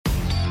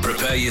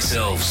prepare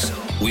yourselves.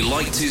 We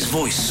liked his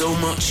voice so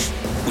much,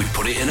 we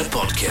put it in a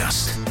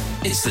podcast.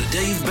 It's the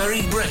Dave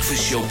Berry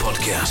Breakfast Show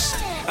podcast.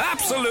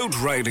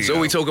 Absolute radio. So all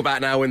we talk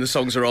about now when the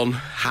songs are on,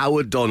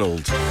 Howard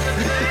Donald.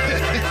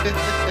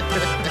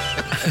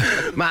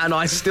 Matt and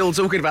I still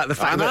talking about the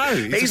fact that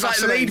he's like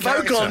the lead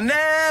vocal on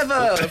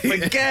Never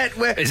Forget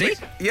Where... Is he?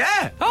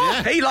 Yeah.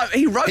 Oh.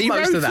 He wrote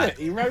most of that.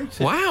 He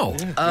wrote it. Wow.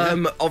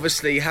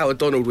 Obviously, Howard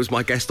Donald was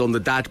my guest on the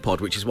Dad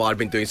Pod, which is why I've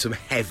been doing some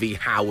heavy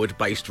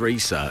Howard-based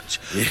research.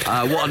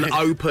 Yeah. What an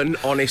open,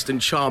 honest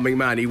and charming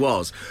man he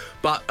was.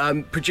 But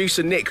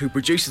producer Nick, who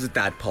produces the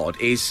Dad Pod,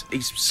 he's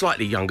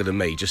slightly younger than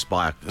me, just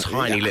by a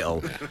tiny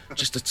little,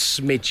 just a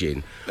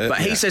smidgen. But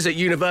he says at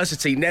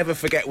university, Never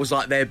Forget was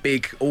like their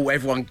big,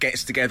 everyone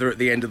gets together at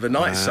the end of the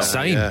night song.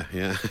 Same.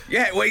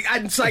 Yeah, well,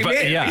 and same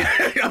here.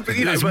 Yeah. But,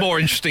 it's more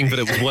interesting that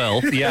it was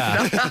well,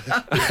 yeah.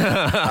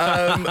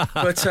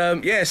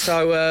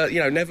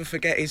 So Never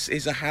Forget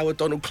is a Howard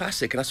Donald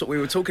classic, and that's what we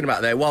were talking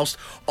about there. Whilst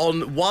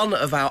on one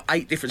of our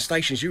 8 different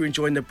stations, you were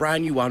enjoying the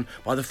brand new one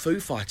by the Foo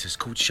Fighters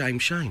called Shame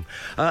Shame.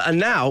 And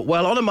now,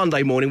 on a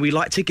Monday morning, we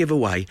like to give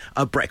away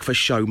a breakfast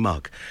show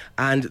mug.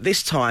 And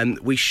this time,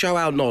 we show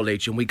our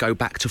knowledge and we go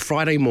back to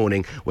Friday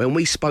morning when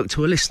we spoke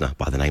to a listener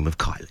by the name of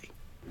Kylie.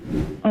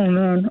 Oh,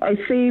 man. I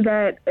see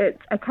that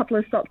it's a couple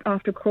of stops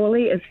after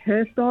Crawley. It's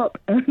her stop.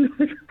 And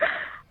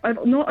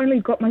I've not only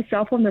got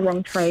myself on the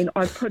wrong train,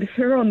 I've put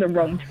her on the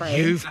wrong train.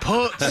 You've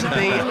put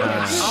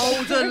the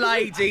older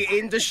lady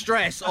in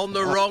distress on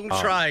the wrong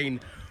train.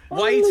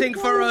 Waiting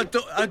for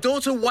a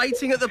daughter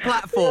waiting at the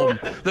platform.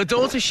 The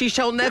daughter she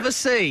shall never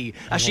see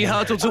as she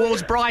hurtled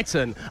towards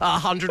Brighton at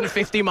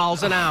 150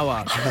 miles an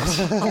hour.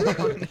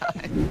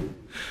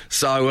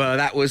 So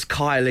that was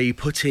Kylie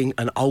putting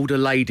an older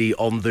lady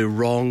on the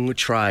wrong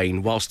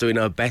train whilst doing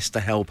her best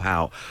to help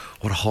out.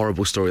 What a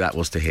horrible story that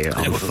was to hear.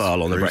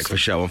 Unfurl on the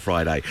breakfast show on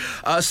Friday.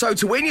 So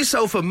to win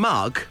yourself a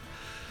mug,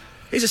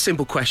 here's a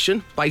simple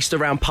question based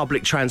around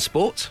public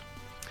transport.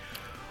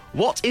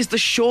 What is the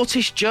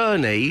shortest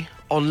journey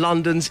on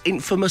London's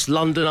infamous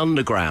London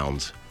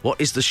Underground? What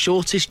is the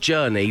shortest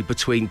journey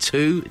between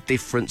 2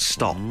 different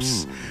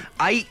stops?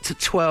 8,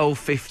 12,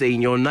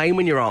 15. Your name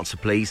and your answer,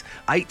 please.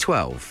 8,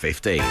 12,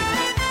 15.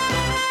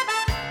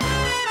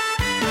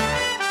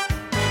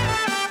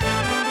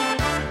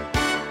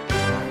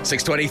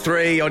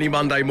 6:23 on your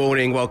Monday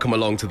morning. Welcome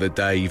along to the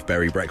Dave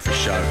Berry Breakfast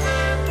Show.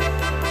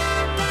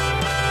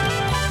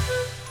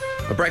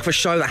 A breakfast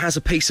show that has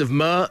a piece of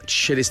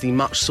merch. It is the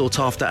much sought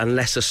after and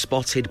lesser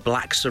spotted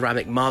black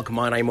ceramic mug.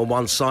 My name on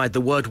one side,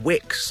 the word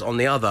Wix on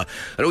the other.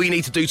 And all you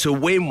need to do to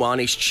win one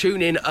is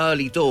tune in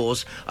early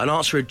doors and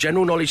answer a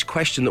general knowledge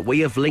question that we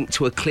have linked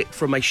to a clip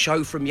from a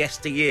show from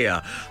yesteryear.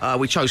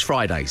 We chose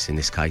Fridays in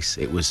this case.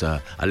 It was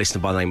a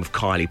listener by the name of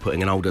Kylie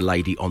putting an older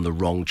lady on the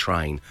wrong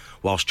train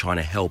whilst trying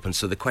to help. And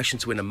so the question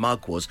to win a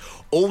mug was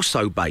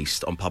also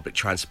based on public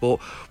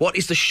transport. What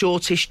is the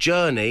shortest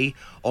journey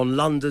on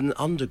London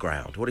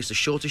Underground? What is the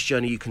shortest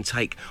journey you can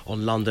take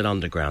on London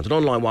Underground? And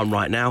on line 1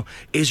 right now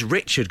is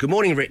Richard. Good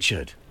morning,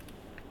 Richard.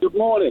 Good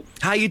morning.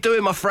 How you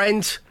doing, my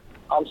friend?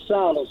 I'm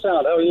sound.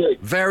 How are you?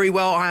 Very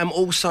well. I am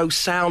also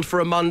sound for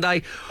a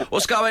Monday.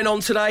 What's going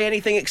on today?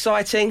 Anything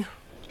exciting?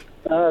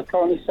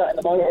 Currently sat in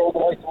the motor on the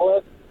way to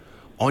work.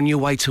 On your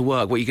way to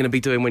work, what are you going to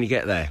be doing when you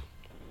get there?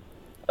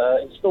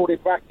 Installing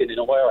racking in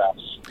a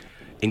warehouse.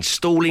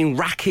 Installing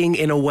racking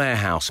in a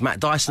warehouse.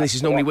 Matt Dyson, this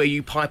is normally where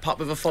you pipe up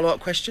with a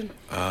follow-up question.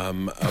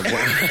 Thanks,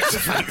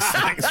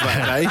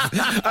 Matt, Dave.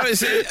 Are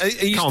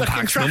you stuck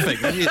in traffic?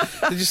 Did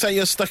you say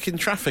you're stuck in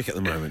traffic at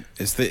the moment?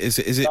 Is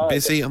it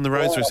busy on the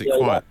roads or is it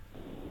quiet?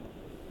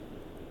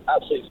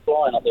 Absolutely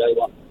flying up the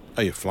A1.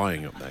 Oh, you're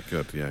flying up there.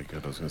 Good, yeah,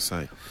 good. I was going to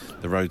say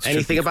the roads.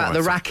 Anything about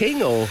the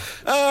racking, or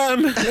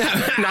no?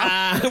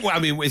 Well, I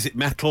mean, is it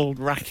metal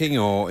racking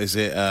or is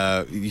it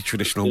your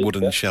traditional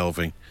wooden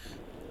shelving?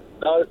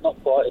 No,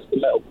 not quite. It's the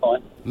metal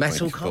kind.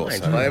 Metal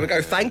kind. Well, there we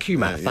go. Thank you,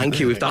 Matt. Thank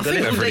you. We've done a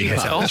little deeper.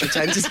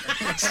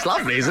 It's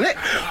lovely, isn't it?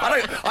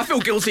 I feel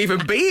guilty even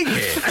being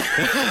here.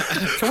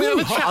 Can we have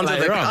a chat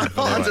later on?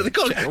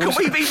 Can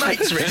we be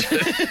mates,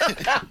 Richard?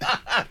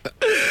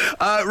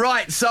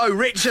 Right. So,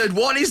 Richard,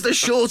 what is the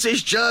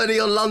shortest journey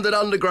on London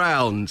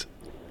Underground?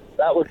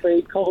 That would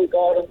be Covent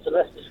Garden to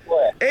Leicester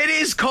Square. It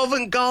is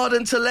Covent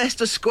Garden to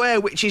Leicester Square,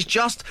 which is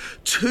just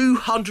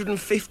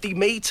 250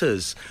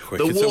 metres.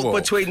 The walk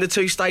between the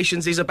 2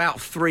 stations is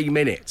about 3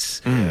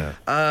 minutes.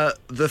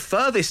 The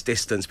furthest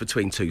distance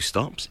between 2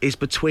 stops is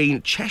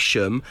between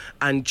Chesham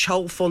and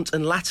Chalfont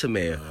and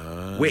Latimer,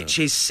 which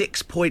is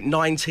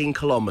 6.19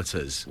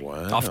 kilometres.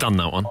 Wow. I've done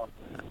that one.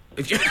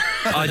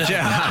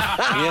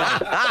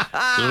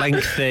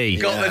 Lengthy.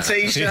 Got the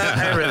T-shirt,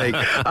 everything.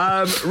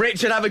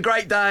 Richard, have a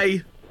great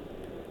day.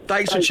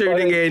 Thanks for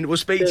tuning in. We'll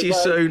speak to you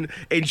soon.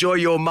 Enjoy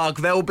your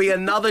mug. There'll be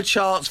another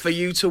chance for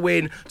you to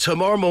win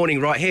tomorrow morning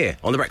right here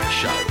on The Breakfast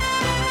Show.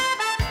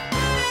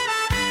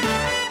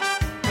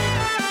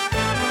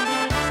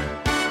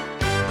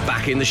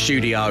 Back in the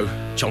studio.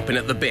 chomping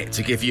at the bit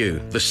to give you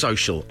the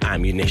social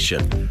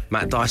ammunition.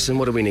 Matt Dyson,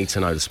 what do we need to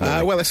know this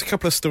morning? Well, there's a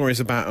couple of stories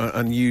about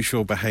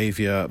unusual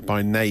behaviour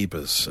by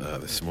neighbours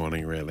this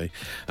morning, really.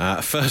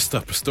 First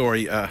up, a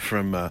story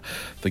from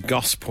the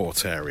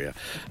Gosport area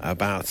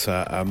about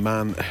a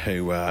man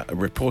who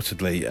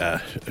reportedly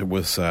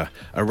was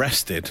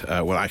arrested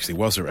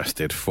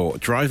for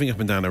driving up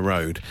and down a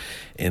road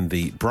in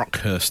the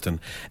Brockhurst and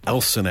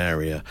Elson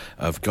area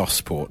of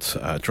Gosport,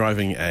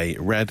 driving a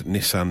red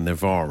Nissan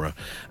Navara,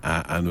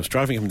 and was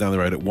driving up and down the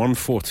road at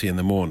 1:40 in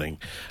the morning,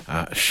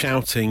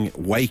 shouting,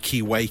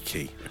 "Wakey,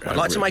 wakey." I'd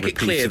like to make it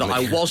clear that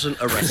I wasn't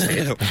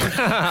arrested.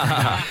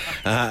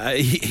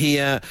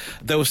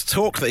 There was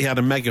talk that he had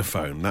a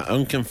megaphone. That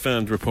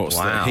unconfirmed reports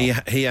that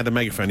he had a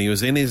megaphone. He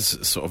was in his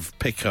sort of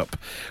pickup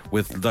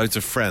with loads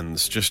of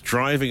friends, just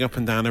driving up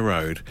and down a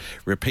road,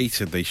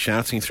 repeatedly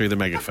shouting through the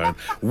megaphone,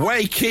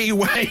 "Wakey,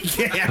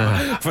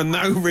 wakey," for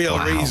no real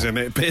reason.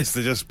 It appears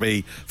to just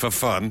be for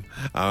fun.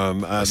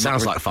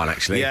 Sounds like fun,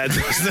 actually. Yeah,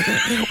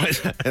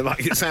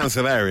 it sounds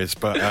hilarious,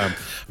 but I'm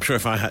sure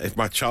if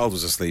my child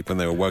was asleep and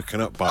they were woken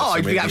up by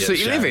I'd be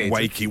absolutely livid.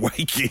 "Wakey,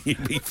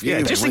 wakey."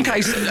 Yeah, just in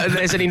case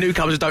there's any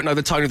newcomers who don't know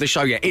the tone of the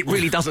show yet, it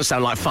really doesn't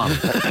sound like fun.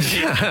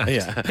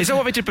 Yeah. Is that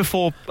what we did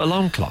before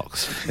alarm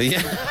clocks?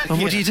 Yeah.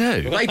 And what do you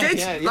do? They did.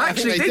 They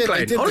actually did,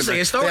 Glenn. Honestly,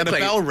 historically. They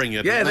had a bell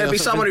ringer. Yeah, there'd be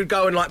someone who'd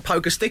go and like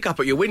poke a stick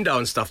up at your window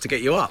and stuff to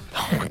get you up.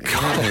 Oh my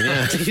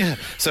God. Yeah.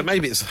 So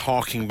maybe it's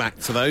harking back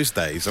to those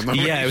days. I'm not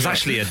Yeah, really it was sure.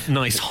 actually a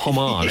nice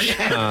homage.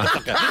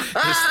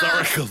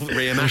 Historical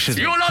reenactment.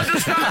 You'll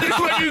understand this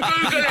when you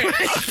Google it.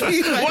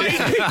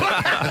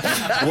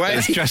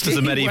 It's dressed as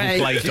a medieval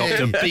plague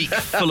doctor, beak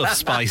full of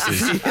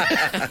spices.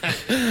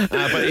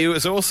 But he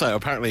was also,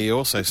 apparently he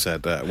also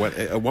said,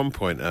 at one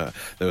point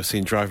they were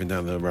seen driving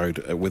down the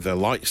road with their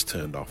lights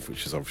turned off,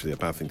 which is obviously a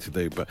bad thing to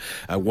do, but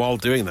while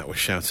doing that was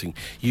shouting,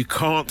 "You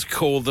can't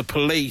call the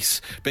police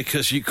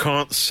because you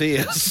can't see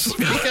us."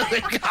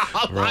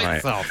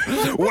 Right.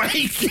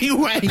 Wakey,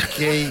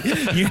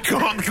 wakey. You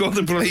can't call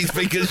the police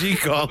because you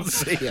can't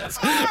see us.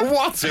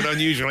 What an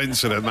unusual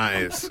incident that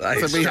is. That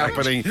is to be strange.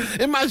 happening.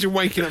 Imagine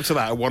waking up to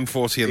that at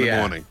 1:40 in the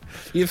morning.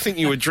 You'd think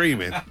you were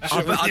dreaming.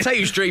 I'll tell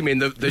you, streaming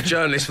the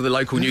journalists for the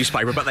local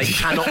newspaper, but they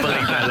cannot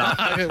believe their luck.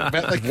 I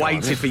bet they can't.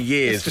 Waited for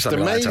years It's for just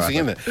something like that to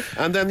amazing, happen. isn't it?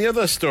 And then the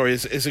other story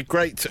is a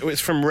great.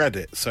 It's from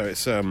Reddit, so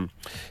it's a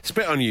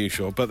bit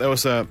unusual. But there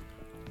was a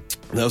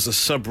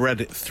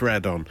subreddit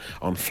thread on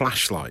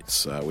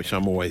flashlights, which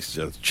I'm always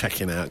just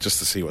checking out just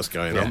to see what's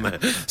going on there,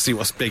 see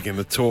what's big in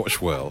the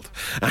torch world.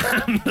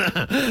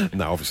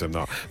 No, obviously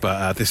not.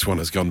 But this one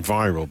has gone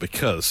viral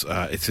because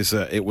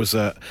it was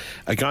a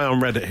guy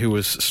on Reddit who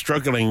was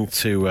struggling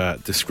to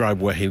describe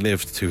where he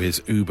lived to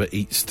his Uber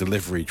Eats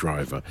delivery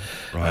driver.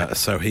 Right.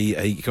 So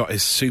he got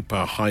his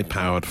super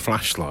high-powered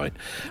flashlight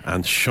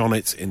and shone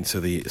it into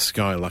the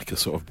sky like a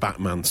sort of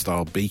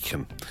Batman-style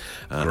beacon.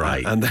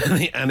 Right. And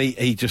then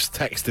he just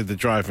texted the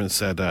driver and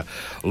said,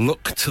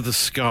 "Look to the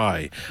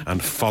sky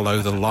and follow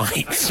the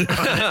light."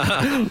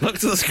 Look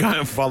to the sky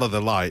and follow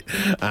the light.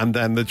 And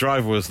then the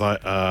driver was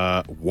like,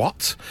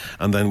 "What?"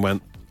 And then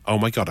went, "Oh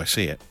my God, I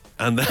see it."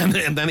 And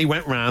then he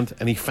went round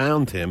and he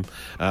found him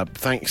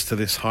thanks to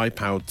this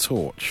high-powered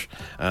torch,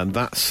 and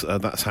that's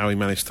how he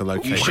managed to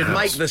locate. You should the house.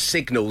 make the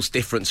signals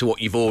different to what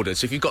you've ordered.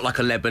 So if you've got like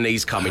a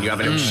Lebanese coming, you're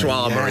having a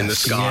shawarma in the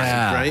sky.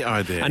 Yeah. Great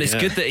idea. And it's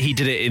good that he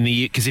did it in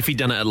the, because if he'd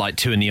done it at like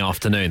 2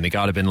 p.m, the guy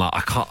would have been like,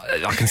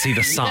 I can see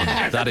the sun.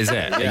 That is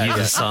it. Are you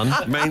the sun?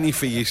 Mainly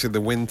for use in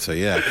the winter,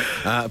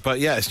 yeah. But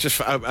yeah, it's just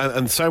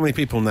and so many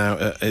people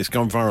now. It's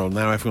gone viral.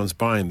 Now everyone's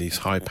buying these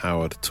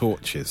high-powered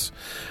torches,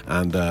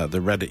 and the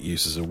Reddit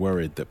users are worried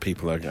that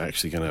people are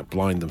actually going to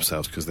blind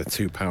themselves because they're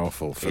too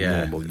powerful for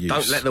normal use.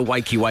 Don't let the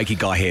wakey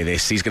guy hear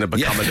this. He's going to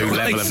become a new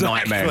level of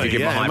nightmare if you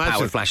give him a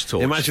high-powered flash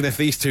torch. Imagine if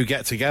these two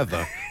get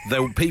together.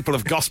 The people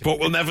of Gosport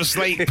will never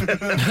sleep.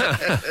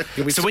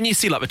 So when you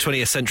see like the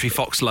 20th Century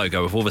Fox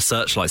logo with all the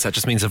searchlights, that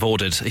just means I've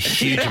ordered a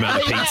huge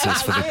amount of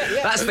pizzas for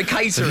the... That's the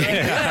catering.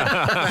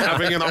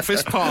 Having an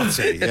office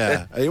party,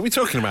 yeah. Are we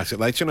talking about it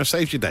later? And I've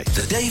saved your day.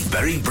 The Dave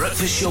Berry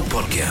Breakfast Show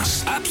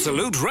Podcast.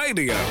 Absolute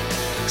Radio.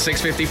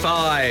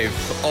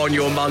 6:55 on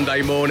your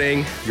Monday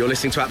morning. You're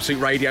listening to Absolute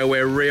Radio,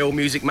 where real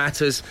music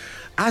matters,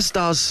 as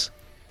does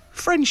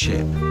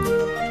friendship.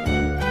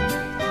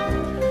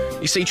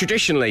 You see,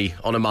 traditionally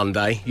on a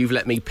Monday, you've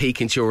let me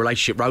peek into your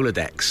relationship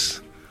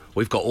Rolodex.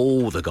 We've got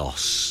all the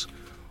goss.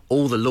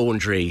 All the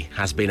laundry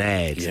has been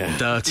aired,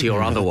 dirty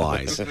or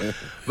otherwise.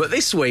 But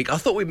this week, I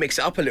thought we'd mix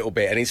it up a little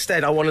bit, and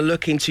instead I want to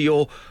look into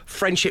your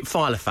friendship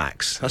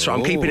filofax. That's right,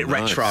 I'm keeping it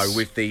retro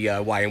with the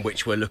way in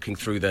which we're looking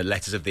through the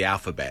letters of the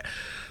alphabet.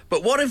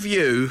 But what have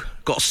you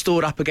got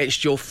stored up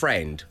against your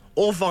friend,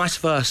 or vice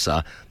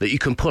versa, that you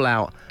can pull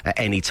out at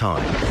any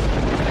time?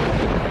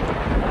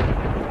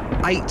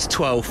 8,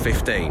 12,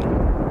 15.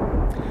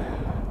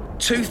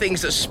 Two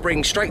things that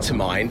spring straight to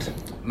mind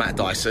Matt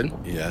Dyson.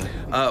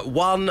 Yeah.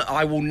 One,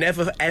 I will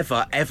never,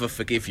 ever, ever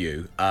forgive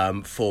you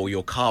for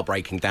your car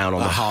breaking down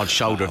on the hard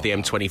shoulder of the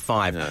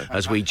M25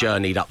 as we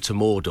journeyed up to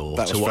Mordor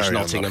That to was watch very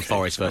Nottingham unlucky.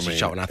 Forest versus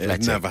Charlton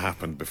Athletic. It never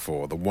happened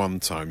before. The one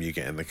time you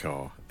get in the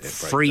car, it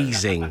breaks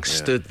Freezing, down.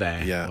 stood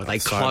there. Yeah, Well, they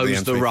side of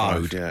closed the M25.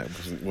 road. Yeah,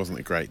 it wasn't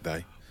a great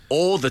day.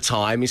 All the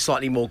time, in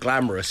slightly more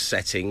glamorous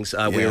settings,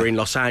 we were in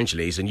Los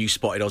Angeles and you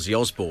spotted Ozzy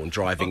Osbourne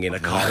driving in a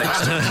car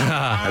next to him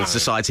and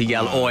decided to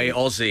yell, "Oi,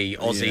 Ozzy,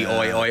 Ozzy,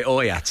 oi, oi,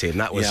 oi" at him.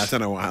 That was... Yeah, I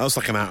don't know why. That was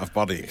like an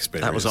out-of-body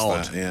experience. That was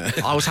odd. Yeah.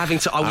 I was having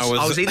to. I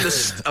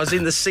was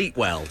in the seat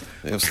well,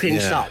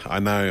 pinched up. I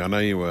know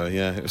you were.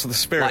 Yeah, it was the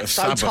spirit Like of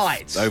so Sabbath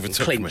tight,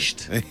 overtook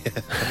clinched. me.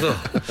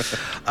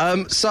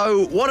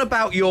 So, what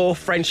about your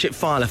friendship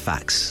filer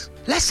facts?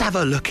 Let's have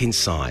a look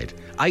inside.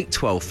 8,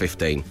 12,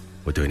 15.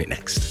 We're doing it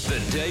next. The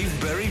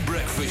Dave Berry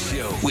Breakfast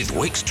Show with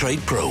Wix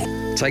Trade Pro.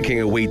 Taking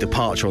a wee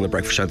departure on the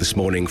breakfast show this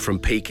morning from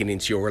peeking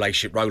into your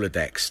relationship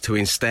Rolodex to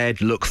instead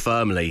look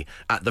firmly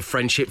at the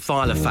friendship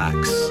filer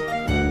facts.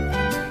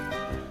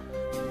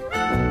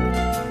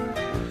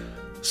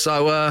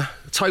 So,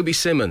 Toby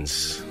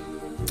Simmons,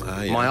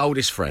 my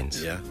oldest friend.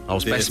 Yeah. I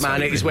was Dear best man at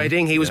Toby. his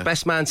wedding. He was Yeah.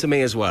 best man to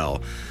me as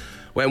well.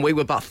 When we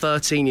were about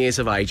 13 years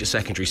of age at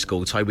secondary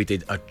school, Toby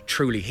did a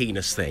truly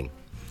heinous thing.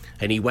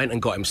 And he went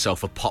and got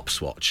himself a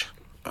Pops watch.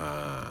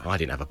 I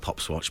didn't have a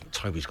Pops watch, but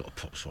Toby's got a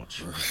Pops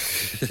watch.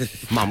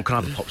 Mum, can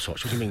I have a Pops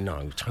watch? What do you mean,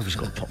 no? Toby's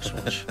got a Pops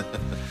watch.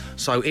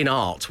 So in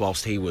art,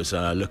 whilst he was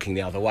looking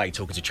the other way,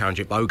 talking to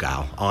Charanjit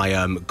Bogal,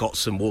 I got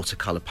some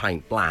watercolour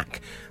paint,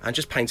 black, and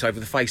just paint over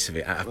the face of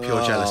it out of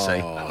pure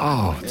jealousy.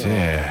 Oh,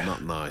 dear.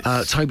 Not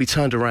nice. Toby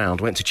turned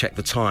around, went to check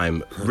the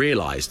time,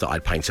 realised that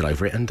I'd painted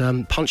over it,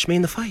 and punched me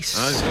in the face.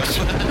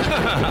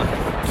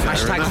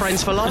 Hashtag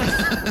friends for life.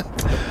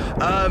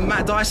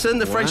 Matt Dyson,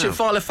 the friendship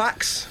filer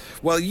facts.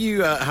 Well,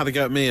 you had a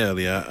go at me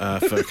earlier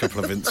for a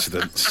couple of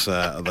incidents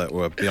that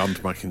were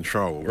beyond my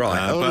control. Right.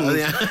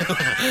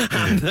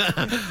 And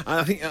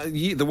I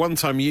think the one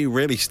time you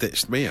really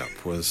stitched me up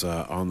was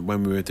on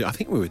when we were I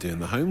think we were doing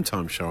the Home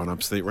Time show on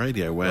Absolute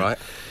Radio, where Right.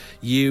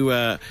 you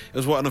it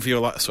was one of your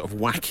like sort of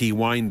wacky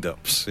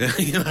wind-ups.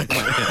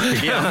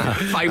 Yeah,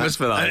 famous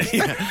for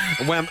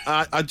that. When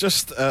I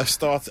just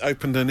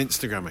opened an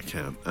Instagram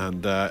account,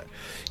 and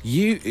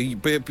you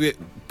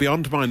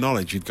beyond my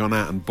knowledge, you'd gone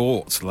out and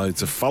bought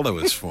loads of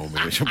followers for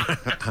me. Which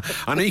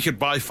I know you could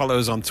buy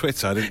followers on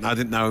Twitter. I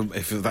didn't know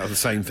if that the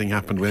same thing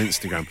happened with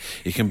Instagram.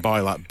 You can buy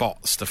like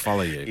bots to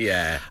follow you.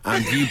 Yeah.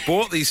 And you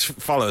bought these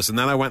followers, and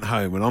then I went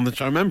home, and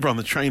I remember on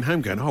the train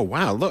home going, "Oh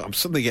wow, look, I'm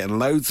suddenly getting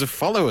loads of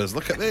followers.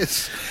 Look at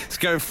this, it's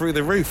going through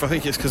the roof." I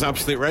think it's because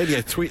Absolute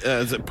Radio put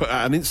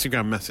out an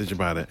Instagram message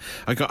about it.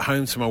 I got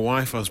home to my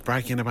wife, I was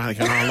bragging about it,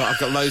 going, "Oh look, I've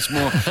got loads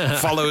more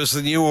followers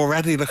than you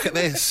already. Look at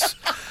this."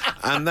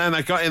 And then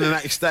I got in the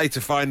next day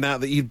to find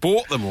out that you'd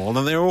bought them all,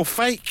 and they were all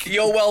fake.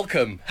 You're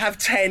welcome. Have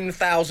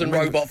 10,000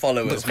 robot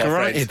followers, my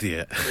Right, friend.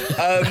 idiot.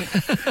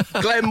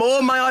 Glenn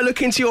Moore, may I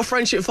look into your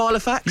friendship filer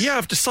facts? Yeah,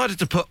 I've decided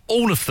to put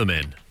all of them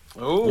in.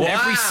 Wow.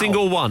 Every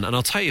single one, and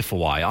I'll tell you for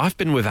why. I've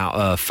been without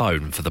a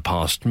phone for the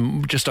past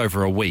just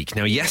over a week.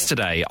 Now,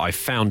 yesterday I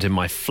found in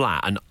my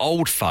flat an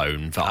old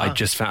phone that I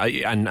just found,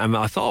 and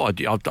I thought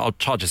I'll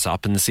charge this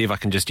up and see if I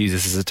can just use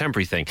this as a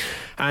temporary thing.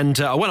 And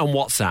I went on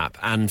WhatsApp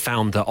and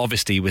found that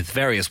obviously with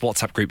various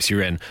WhatsApp groups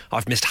you're in,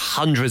 I've missed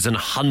hundreds and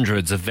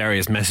hundreds of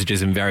various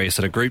messages in various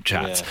sort of group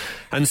chats.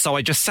 And so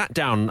I just sat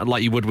down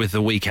like you would with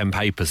the weekend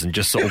papers and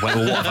just sort of went,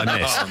 well, what have I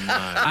missed?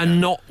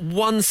 And not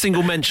one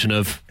single mention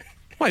of...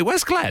 Wait,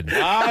 where's Glenn?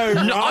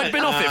 I'd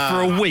been off it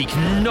for a week.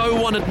 No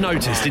one had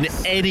noticed in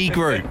any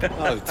group.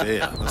 Oh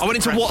dear. I went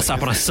into WhatsApp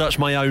and I searched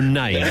my own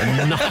name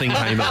and nothing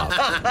came up.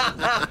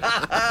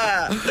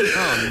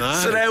 Oh no.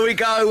 So there we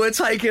go. We're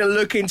taking a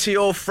look into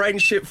your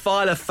friendship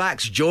filer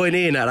facts. Join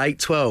in at 8,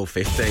 12,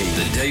 15.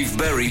 The Dave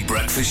Berry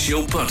Breakfast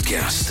Show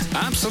podcast.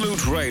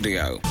 Absolute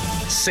Radio.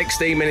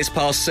 16 minutes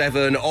past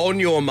 7 on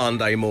your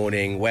Monday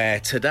morning, where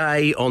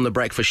today on The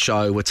Breakfast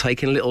Show, we're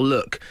taking a little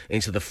look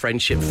into the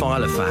friendship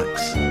filer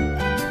facts.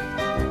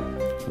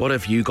 What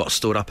have you got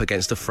stored up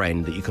against a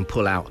friend that you can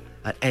pull out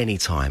at any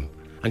time?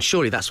 And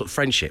surely that's what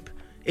friendship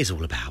is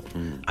all about.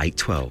 8,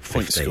 12, 15.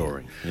 Point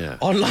scoring, yeah.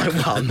 On line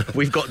 1,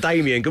 we've got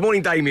Damien. Good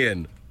morning,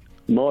 Damien.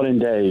 Morning,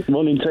 Dave.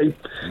 Morning, team.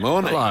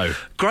 Morning. Hello.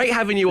 Great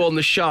having you on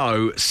the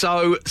show.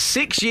 So,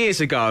 6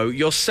 years ago,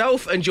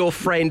 yourself and your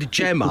friend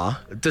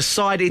Gemma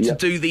decided to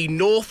do the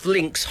North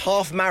Links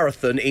half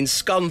marathon in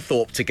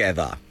Scunthorpe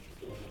together.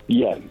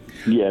 Yeah,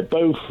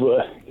 both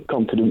were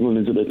confident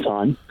runners at the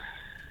time.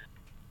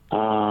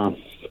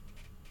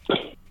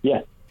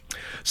 Yeah.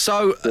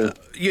 So,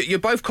 you're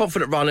both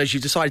confident runners. You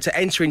decided to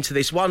enter into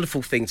this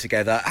wonderful thing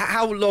together.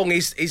 How long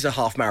is a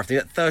half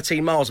marathon?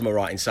 13 miles, am I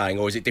right in saying,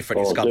 or is it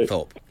different in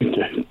Scunthorpe?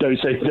 Don't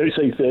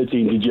say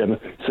 13 to Gemma.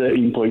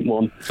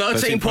 13.1.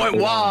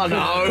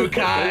 13.1.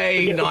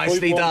 Okay,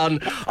 nicely done.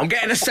 I'm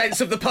getting a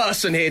sense of the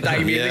person here,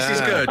 Damien. This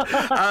is good.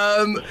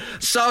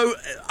 So,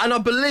 and I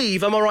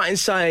believe, am I right in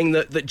saying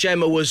that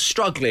Gemma was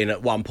struggling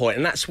at one point,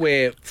 and that's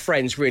where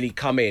friends really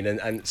come in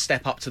and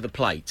step up to the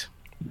plate?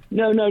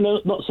 No,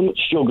 not so much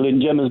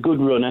struggling. Gemma's a good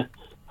runner.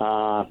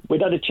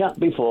 We'd had a chat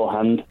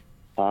beforehand.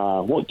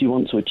 What do you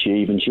want to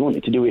achieve? And she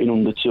wanted to do it in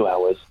under 2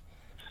 hours,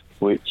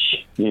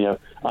 which, you know,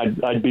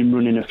 I'd been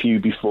running a few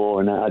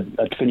before, and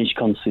I'd finished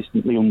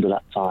consistently under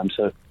that time.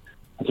 So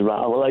I said,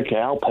 right, well, okay,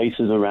 I'll pace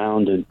us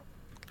around and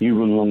you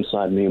run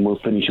alongside me and we'll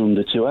finish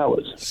under 2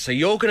 hours. So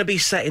you're going to be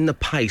setting the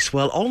pace.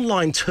 Well, on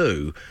line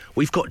 2,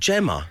 we've got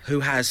Gemma,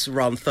 who has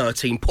run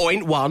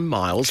 13.1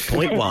 miles,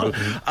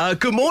 0.1.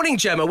 Good morning,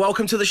 Gemma.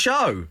 Welcome to the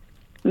show.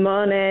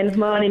 Morning.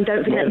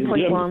 Don't forget the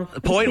point one.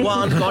 Point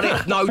 1, got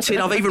it, noted.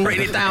 I've even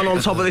written it down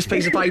on top of this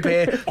piece of paper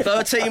here.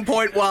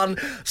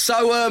 13.1.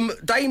 So,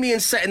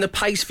 Damien's setting the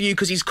pace for you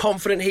because he's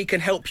confident he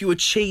can help you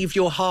achieve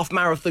your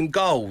half-marathon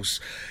goals.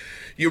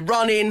 You're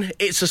running,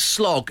 it's a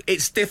slog,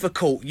 it's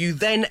difficult. You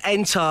then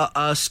enter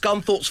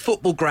Scunthorpe's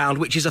football ground,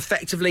 which is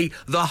effectively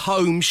the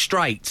home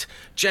straight.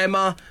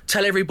 Gemma,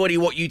 tell everybody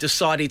what you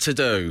decided to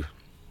do.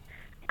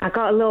 I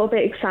got a little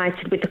bit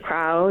excited with the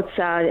crowd,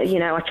 so,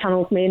 I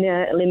channeled my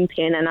inner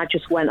Olympian and I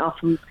just went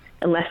off and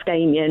left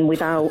Damien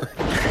without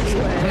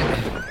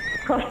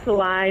crossed the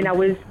line. I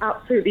was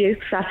absolutely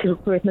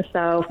ecstatic with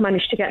myself,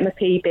 managed to get my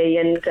PB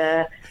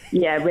and,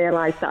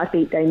 realised that I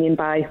beat Damien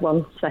by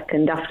 1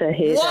 second after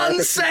his...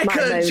 1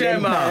 second,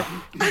 Gemma!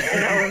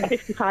 An hour and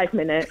 55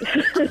 minutes.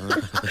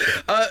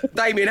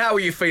 Damien, how are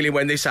you feeling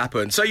when this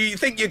happened? So you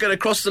think you're going to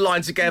cross the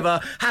line together,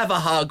 have a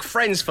hug,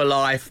 friends for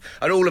life,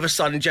 and all of a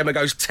sudden Gemma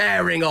goes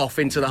tearing off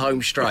into the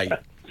home straight.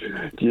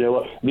 Do you know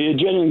what? The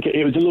adrenaline,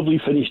 it was a lovely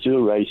finish to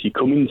a race. You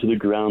come into the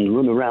ground,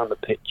 run around the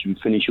pitch and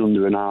finish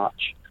under an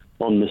arch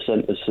on the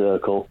centre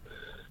circle.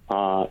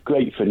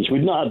 Great finish.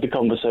 We'd not had the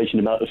conversation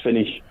about the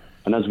finish,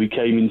 and as we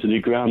came into the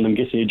ground, I'm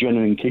guessing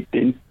adrenaline kicked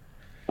in.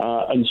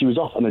 And she was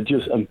off, and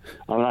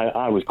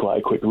I was quite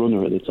a quick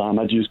runner at the time.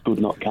 I just could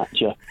not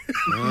catch her.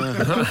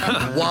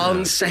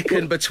 1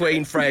 second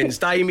between friends.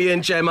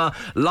 Damien, Gemma,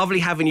 lovely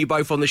having you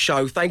both on the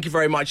show. Thank you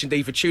very much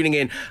indeed for tuning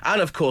in.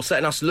 And, of course,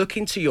 letting us look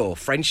into your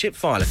friendship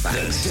file of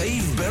facts. The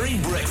Dave Berry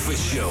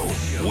Breakfast Show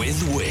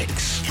with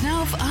Wix.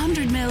 Knauf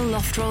 100ml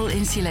loft roll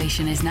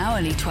insulation is now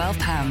only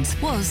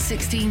 £12, was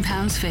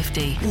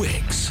 £16.50.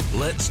 Wix,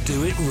 let's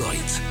do it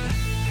right.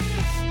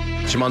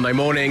 It's your Monday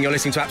morning. You're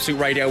listening to Absolute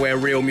Radio, where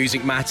real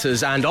music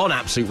matters. And on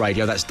Absolute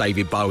Radio, that's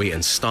David Bowie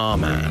and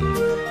Starman.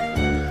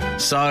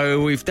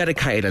 So we've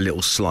dedicated a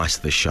little slice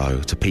of the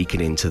show to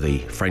peeking into the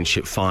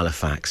friendship file of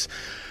facts.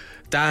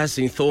 Daz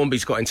in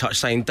Thornby's got in touch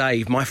saying,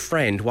 Dave, my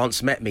friend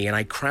once met me in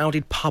a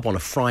crowded pub on a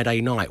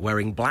Friday night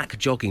wearing black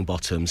jogging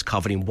bottoms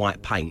covered in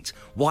white paint,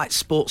 white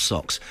sports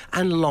socks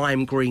and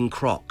lime green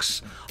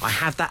Crocs. I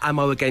have that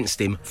ammo against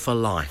him for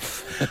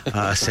life,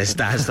 says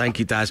Daz. Thank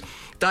you, Daz.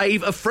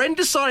 Dave, a friend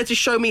decided to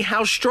show me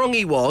how strong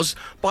he was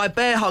by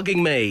bear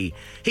hugging me.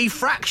 He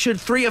fractured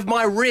 3 of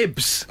my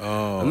ribs.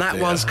 Oh, and that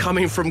one's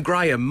coming from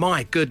Graham.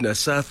 My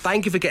goodness.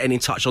 Thank you for getting in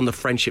touch on the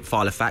friendship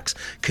file of facts.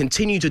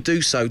 Continue to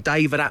do so,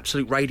 Dave at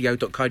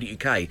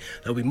absoluteradio.co.uk.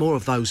 There'll be more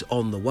of those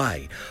on the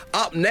way.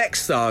 Up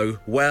next, though,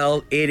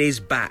 well, it is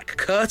back.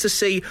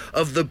 Courtesy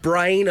of the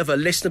brain of a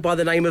listener by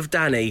the name of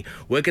Danny,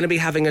 we're going to be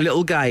having a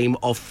little game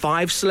of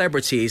 5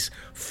 celebrities,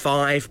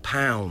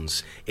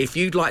 £5. If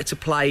you'd like to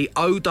play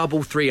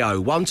 0330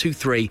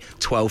 123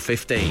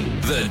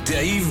 1215. The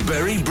Dave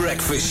Berry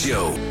Breakfast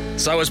Show.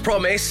 So as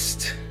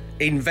promised,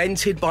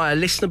 invented by a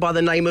listener by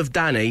the name of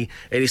Danny,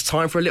 it is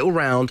time for a little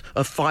round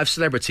of 5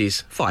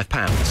 celebrities,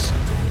 £5.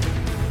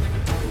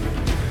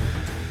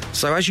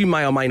 So as you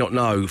may or may not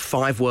know,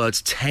 5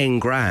 words, 10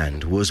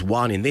 grand was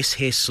won in this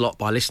here slot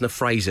by listener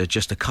Fraser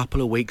just a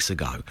couple of weeks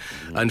ago.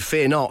 And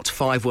fear not,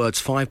 5 words,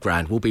 5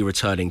 grand will be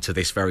returning to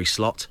this very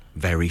slot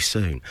very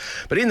soon.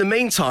 But in the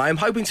meantime,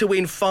 hoping to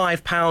win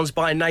 £5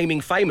 by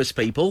naming famous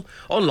people,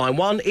 on line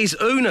 1 is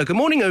Una. Good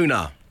morning,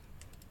 Una.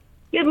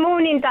 Good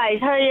morning, Dave.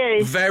 How are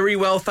you? Very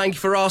well, thank you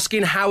for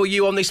asking. How are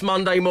you on this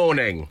Monday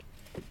morning?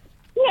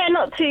 Yeah,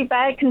 not too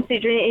bad,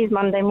 considering it is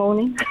Monday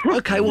morning.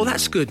 OK, well,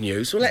 that's good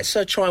news. Well, let's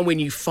try and win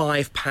you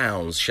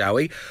 £5, shall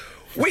we?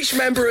 Which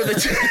member of the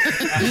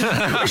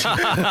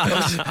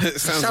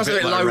sounds a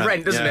bit low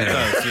rent, doesn't it? It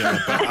does, yeah.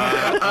 But,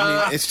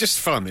 I mean, it's just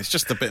fun. It's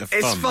just a bit of fun.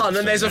 It's fun,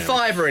 and there's a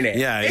fiver in it.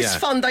 Yeah, It's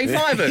fun day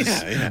fivers.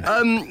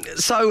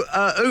 So,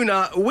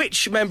 Una,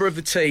 which member of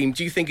the team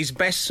do you think is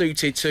best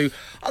suited to,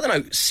 I don't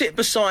know, sit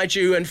beside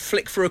you and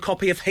flick through a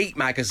copy of Heat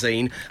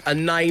magazine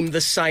and name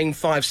the same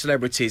 5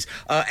 celebrities?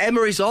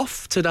 Emma is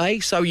off today,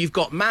 so you've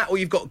got Matt or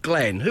you've got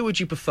Glenn. Who would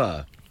you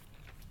prefer?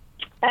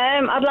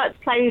 I'd like to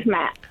play with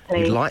Matt,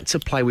 please. You'd like to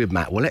play with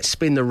Matt. Well, let's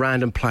spin the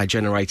random player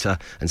generator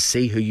and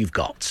see who you've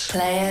got.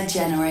 Player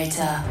generator.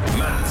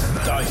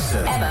 Matt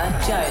Dyson. Emma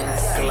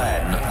Jones.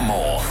 Glenn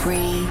Moore.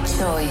 Free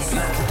choice.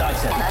 Matt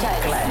Dyson.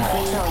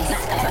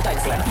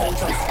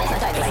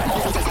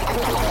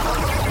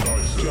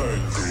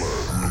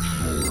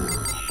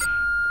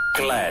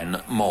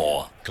 Glenn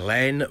Moore.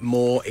 Glenn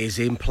Moore is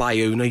in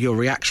play, Una. Your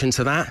reaction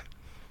to that?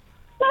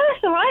 No,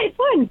 that's all right.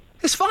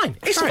 It's fine.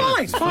 It's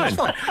fine. It's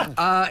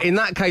fine. In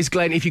that case,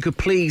 Glenn, if you could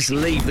please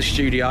leave the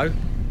studio.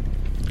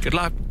 Good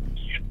luck.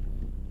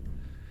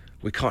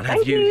 We can't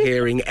have you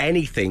hearing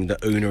anything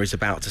that Una is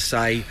about to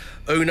say.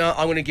 Una,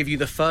 I'm going to give you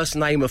the first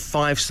name of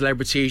 5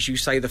 celebrities. You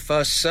say the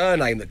first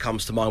surname that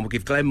comes to mind. We'll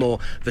give Glenmore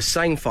the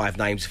same 5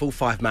 names. If all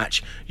 5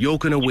 match, you're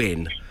going to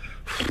win.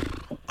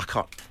 I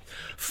can't...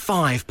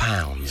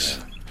 £5.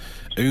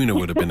 Yeah. Una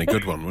would have been a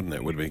good one, wouldn't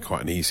it? Would have been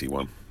quite an easy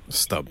one.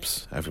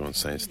 Stubbs. Everyone's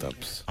saying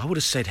Stubbs. I would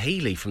have said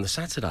Healy from the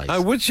Saturdays.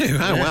 Oh, would you?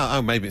 Oh, well.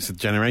 Oh, maybe it's a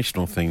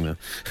generational thing then.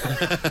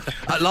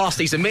 At last,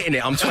 he's admitting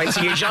it. I'm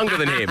 20 years younger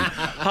than him.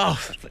 Oh,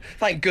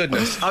 thank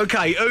goodness.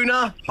 OK,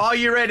 Una, are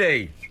you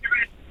ready?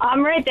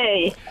 I'm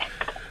ready.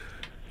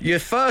 Your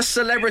first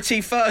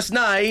celebrity first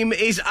name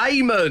is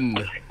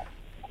Eamon.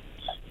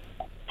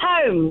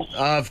 Holmes.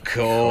 Of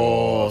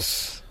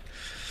course.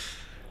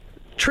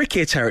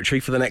 Trickier territory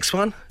for the next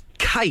one.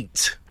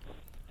 Kate.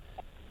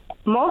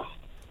 Moss.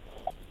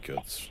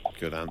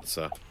 Good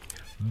answer.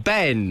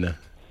 Ben.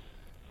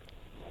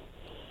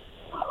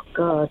 Oh,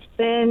 God.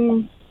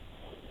 Ben.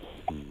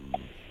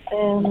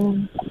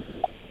 Oh,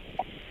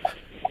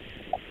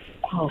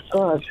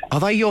 God. Are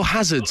they your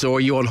hazards or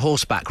are you on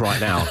horseback right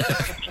now?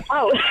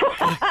 Oh.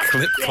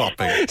 Clip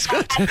clopping. It's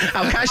good.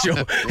 How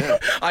casual. Yeah.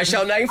 I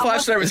shall name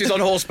 5 celebrities on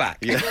horseback.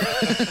 Yeah.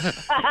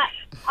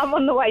 I'm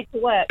on the way to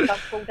work.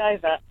 I've pulled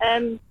over.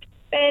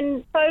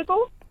 Ben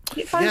Fogel.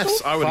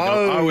 Yes,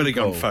 I would have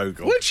gone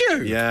Fogel. Would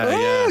you? Yeah,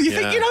 oh, you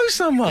think you know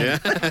someone? Yeah.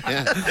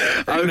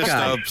 Una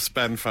Stubbs,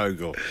 Ben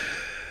Fogel.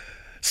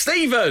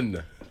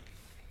 Stephen.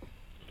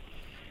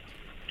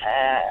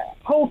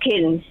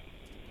 Hawkins.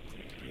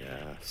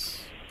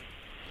 Yes.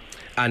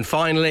 And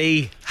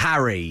finally,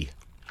 Harry.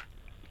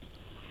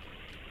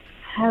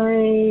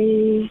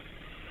 Harry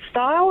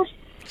Styles.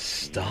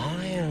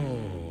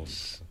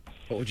 Styles.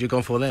 What would you have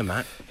gone for there,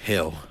 Matt?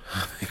 Hill.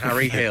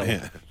 Harry Hill.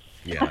 Yeah.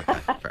 Yeah, okay,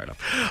 fair enough.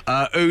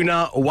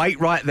 Una, wait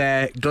right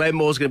there.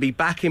 Glenmore's going to be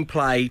back in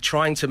play,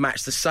 trying to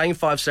match the same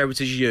 5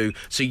 celebrities as you,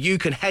 so you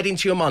can head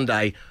into your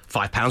Monday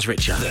 £5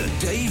 richer. The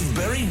Dave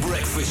Berry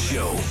Breakfast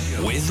Show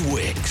with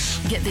Wix.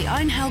 Get the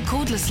Einhell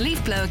cordless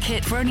leaf blower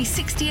kit for only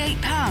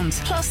 £68,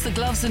 plus the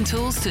gloves and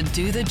tools to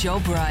do the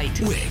job right.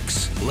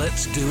 Wix,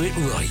 let's do it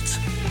right.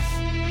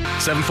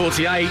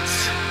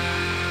 7:48.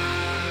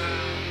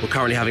 We're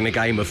currently having a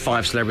game of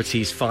 5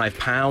 celebrities,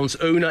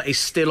 £5. Una is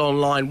still on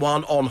line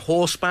 1 on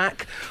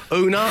horseback.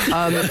 Una,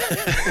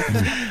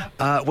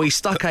 we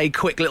stuck a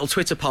quick little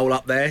Twitter poll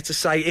up there to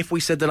say if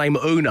we said the name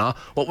Una,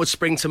 what would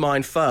spring to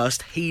mind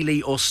first,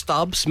 Healy or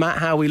Stubbs? Matt,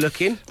 how are we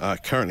looking?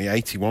 Currently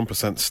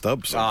 81%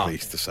 Stubbs, I'm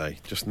pleased to say.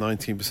 Just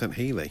 19%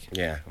 Healy.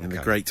 Yeah. In the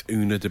great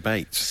Una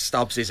debate.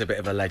 Stubbs is a bit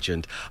of a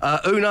legend.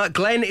 Una,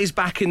 Glenn is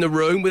back in the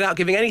room. Without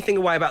giving anything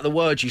away about the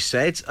words you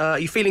said, are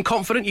you feeling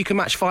confident you can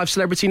match 5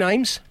 celebrity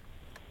names?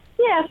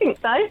 Yeah, I think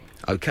so.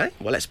 OK,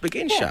 well, let's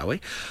begin, shall we?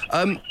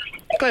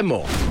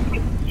 Glenmore.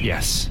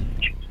 Yes.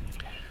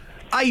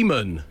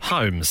 Eamon.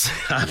 Holmes.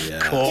 Of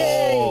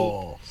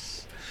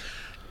course.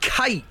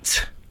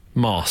 Kate.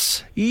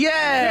 Moss.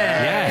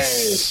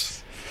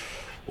 Yes.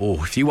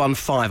 Oh, if you won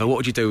 £5, what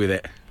would you do with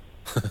it?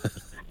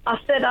 I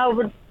said I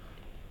would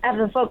have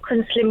a vodka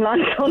and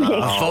slimline tonic.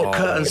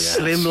 Vodka and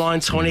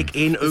slimline tonic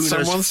in Una's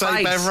Someone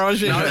say face.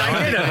 Bevragino? No,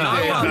 they didn't.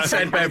 No one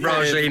said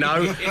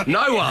Bevragino.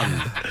 No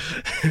one.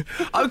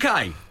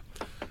 OK.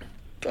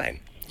 Glenn.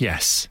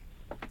 Yes.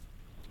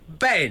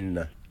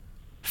 Ben.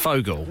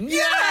 Fogel.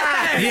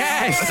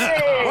 Yes!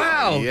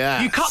 Wow.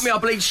 Yes. You cut me, I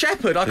bleed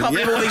shepherd. I can't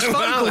believe all these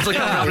phone calls are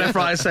coming up left,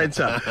 right and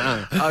centre.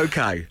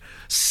 OK.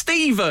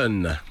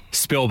 Stephen.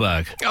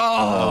 Spielberg.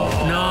 Oh,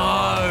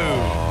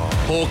 no.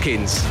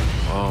 Hawkins.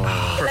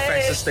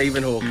 Professor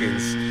Stephen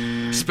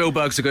Hawkins.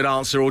 Spielberg's a good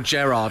answer, or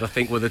Gerard, I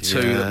think, were the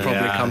 2 that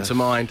probably come to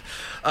mind.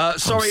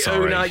 Sorry,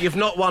 Una, you've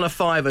not won a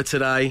 £5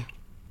 today.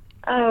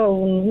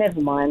 Oh, never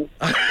mind.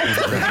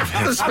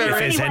 If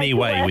there's any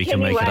way we can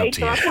make it up to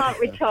so you. I can't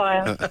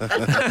retire.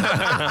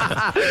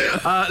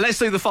 Let's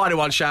do the final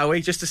one, shall we?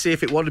 Just to see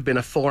if it would have been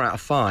a 4 out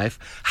of 5.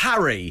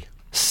 Harry.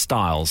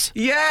 Styles.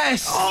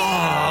 Yes!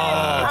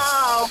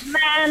 Oh,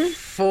 man.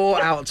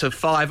 4 out of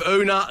 5.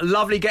 Una,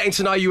 lovely getting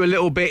to know you a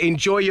little bit.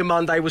 Enjoy your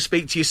Monday. We'll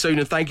speak to you soon,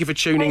 and thank you for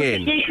tuning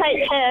in. You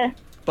take care.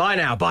 Bye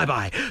now,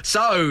 bye-bye.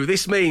 So,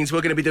 this means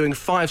we're going to be doing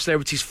 5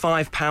 celebrities,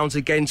 £5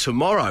 again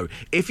tomorrow.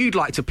 If you'd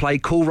like to play,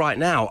 call right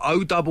now,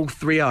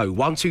 0330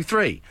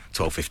 123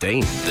 1215.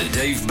 The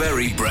Dave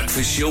Berry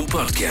Breakfast Show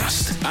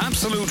Podcast.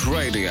 Absolute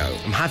Radio.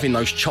 I'm having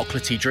those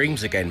chocolatey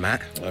dreams again,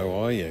 Matt.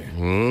 Oh, are you?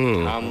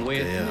 Come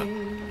with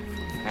me,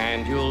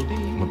 and you'll be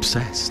I'm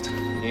obsessed.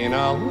 in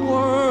a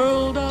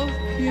world of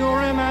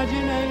pure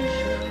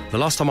imagination. The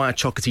last time I had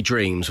chocolatey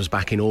dreams was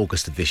back in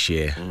August of this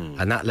year,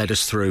 and that led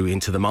us through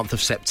into the month of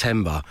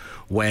September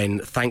when,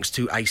 thanks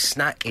to a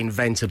snack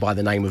inventor by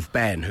the name of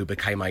Ben, who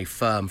became a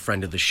firm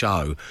friend of the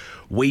show,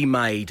 we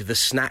made the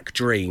snack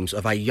dreams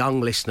of a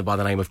young listener by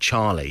the name of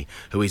Charlie,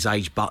 who is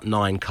aged but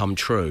 9, come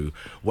true,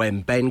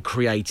 when Ben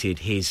created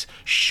his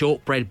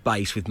shortbread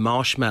base with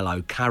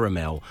marshmallow,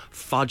 caramel,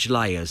 fudge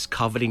layers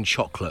covered in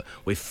chocolate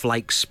with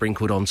flakes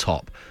sprinkled on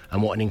top.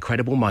 And what an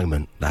incredible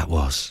moment that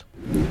was.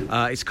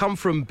 It's come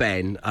from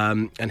Ben,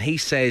 and he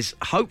says,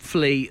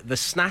 hopefully the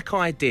snack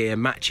idea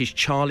matches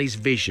Charlie's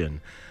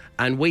vision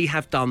and we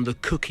have done the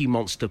Cookie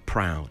Monster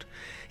proud.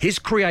 His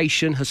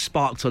creation has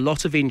sparked a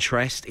lot of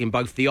interest in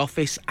both the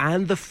office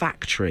and the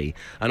factory,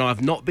 and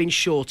I've not been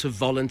short of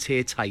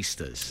volunteer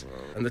tasters.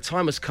 And the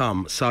time has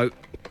come, so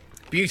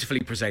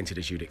beautifully presented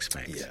as you'd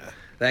expect. Yeah.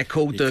 They're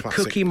called Your the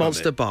classic Cookie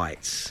Monster bunny.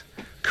 Bites,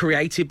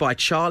 created by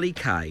Charlie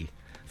Kay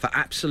for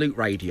Absolute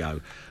Radio.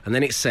 And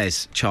then it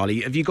says,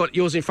 Charlie, have you got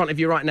yours in front of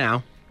you right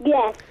now?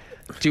 Yes.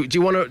 Do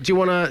you want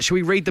to? Should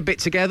we read the bit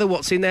together?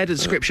 What's in there? The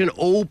description: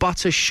 all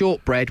butter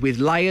shortbread with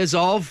layers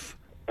of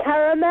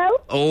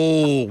Caramel,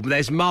 Oh,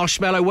 there's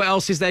marshmallow. What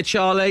else is there,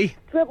 Charlie?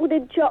 dribbled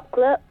in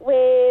chocolate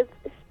with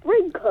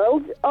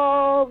sprinkles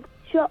of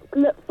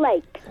chocolate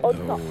flakes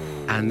on top.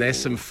 And there's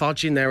some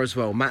fudge in there as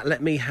well. Matt,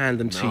 let me hand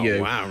them to Oh,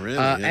 you. wow, really?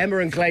 Yeah. Emma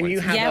and Glenn, you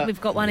have. Yeah, we've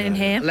got one in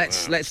here.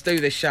 Let's do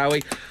this, shall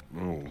we?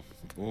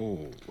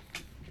 Oh.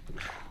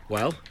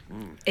 Well,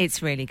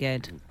 It's really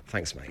good.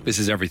 thanks, mate. This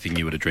is everything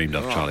you would have dreamed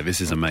of, Charlie. This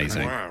is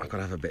amazing. I've got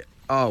to have a bit.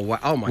 Oh, wow.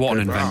 Oh my! What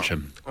an goodness.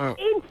 invention.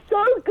 It's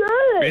so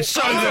good. It's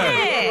so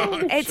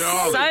good. It's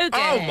so good.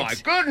 Oh my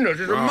goodness!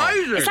 It's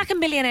amazing. It's like a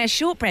millionaire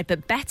shortbread,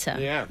 but better.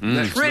 Yeah.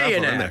 That's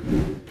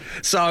trillionaire.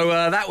 So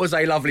that was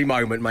a lovely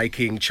moment,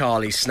 making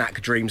Charlie's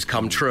snack dreams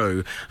come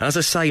true. And as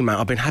I say, Matt,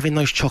 I've been having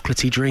those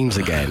chocolatey dreams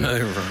again.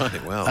 Oh,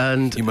 right. Well,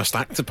 And- you must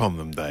act upon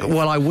them, Dave.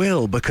 Well, I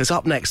will, because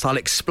up next I'll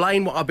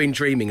explain what I've been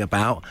dreaming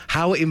about,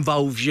 how it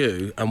involves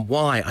you, and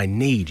why I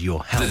need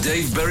your help. The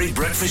Dave Berry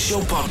Breakfast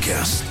Show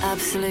Podcast.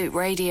 Absolute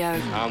Radio.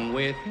 Come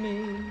with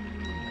me,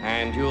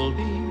 and you'll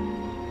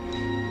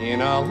be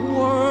in a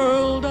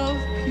world of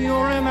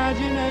pure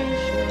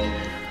imagination.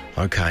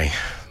 Okay,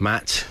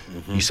 Matt,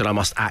 you said I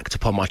must act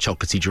upon my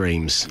chocolatey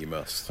dreams. You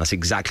must. That's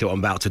exactly what I'm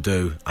about to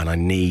do, and I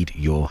need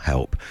your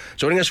help.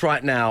 Joining us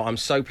right now, I'm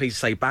so pleased to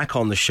say, back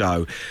on the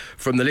show,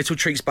 from the Little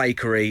Treats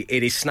Bakery,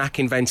 it is snack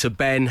inventor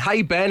Ben.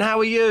 Hey, Ben, how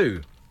are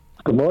you?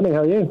 Good morning,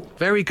 how are you?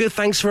 Very good,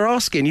 thanks for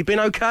asking. You been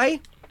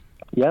okay?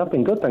 Yeah, I've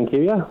been good, thank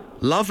you, yeah.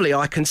 Lovely.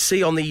 I can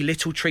see on the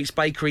Little Treats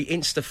Bakery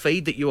Insta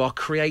feed that you are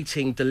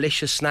creating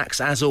delicious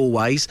snacks as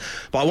always.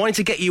 But I wanted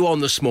to get you on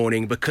this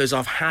morning because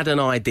I've had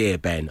an idea,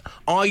 Ben.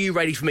 Are you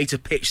ready for me to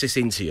pitch this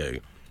into you?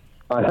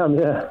 I am,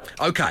 yeah.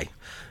 Okay.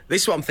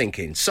 This is what I'm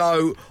thinking.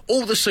 So,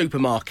 all the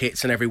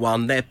supermarkets and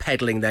everyone, they're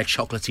peddling their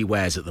chocolatey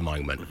wares at the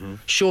moment.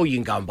 Sure, you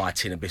can go and buy a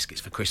tin of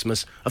biscuits for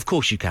Christmas. Of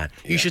course you can.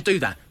 You should do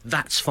that.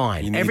 That's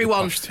fine. You need a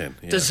Everyone posh tin,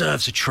 yeah.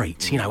 deserves a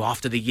treat,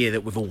 after the year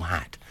that we've all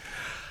had.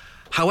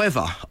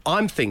 However,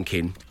 I'm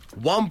thinking,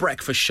 one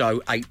breakfast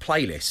show, 8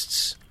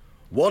 playlists.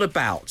 What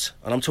about,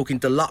 and I'm talking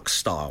deluxe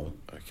style,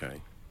 Okay.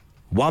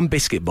 one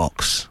biscuit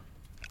box,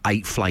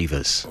 8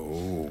 flavours.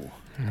 Ooh.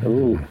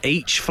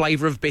 Each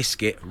flavour of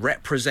biscuit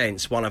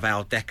represents one of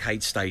our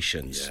decade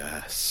stations.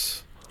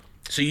 Yes.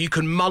 So you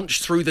can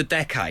munch through the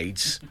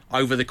decades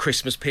over the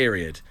Christmas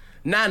period.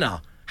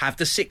 Nana, have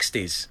the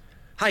 60s.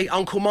 Hey,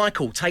 Uncle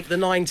Michael, take the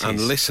 90s. And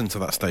listen to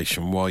that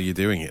station while you're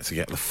doing it to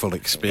get the full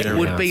experience. It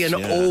would be an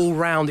Yeah.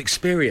 all-round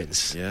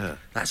experience. Yeah.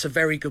 That's a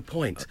very good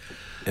point.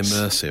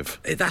 Immersive.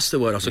 That's the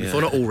word I was looking Yeah.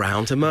 for, not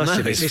all-round,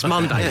 immersive. No, it's it's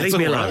Monday. fine. Leave It's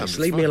me all alone. right. It's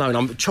Leave me fine. alone.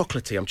 I'm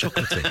chocolatey.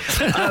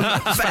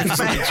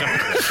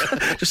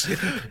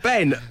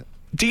 Ben,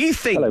 do you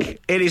think Hello.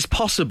 it is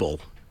possible,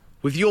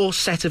 with your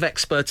set of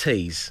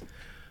expertise,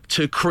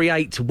 to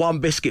create one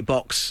biscuit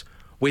box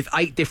with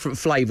 8 different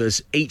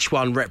flavours, each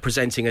one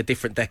representing a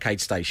different decade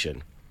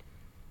station?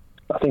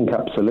 I think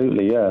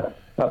absolutely, yeah.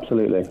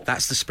 Absolutely.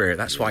 That's the spirit.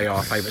 That's why you're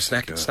our favourite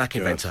snack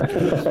inventor.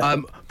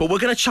 But we're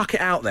going to chuck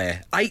it out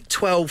there. 8,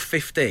 12,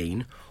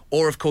 15,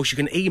 or, of course, you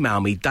can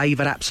email me,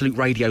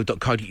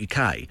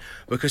 dave@absoluteradio.co.uk,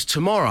 because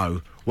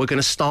tomorrow we're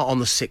going to start on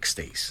the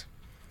 60s.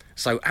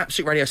 So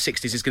Absolute Radio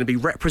 60s is going to be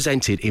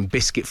represented in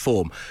biscuit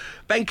form.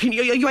 Ben, are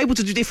you able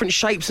to do different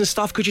shapes and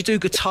stuff? Could you do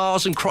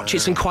guitars and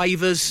crotchets and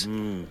quavers?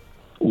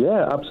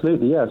 Yeah,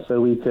 absolutely, yeah. So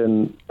we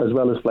can, as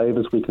well as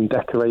flavours, we can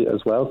decorate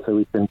as well. So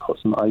we can put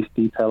some ice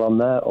detail on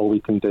there, or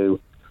we can do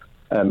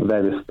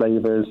various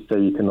flavours. So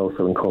you can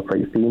also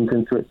incorporate themes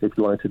into it. So if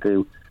you wanted to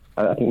do,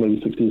 I think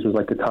maybe 60s was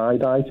like a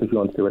tie-dye. So if you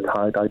want to do a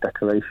tie-dye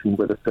decoration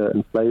with a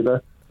certain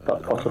flavour,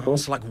 that's possible.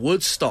 It's like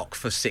Woodstock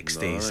for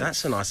 60s.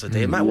 That's a nice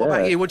idea. Matt, what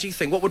about you? What do you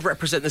think? What would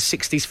represent the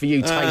 60s for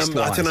you,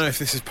 taste-wise? I don't know if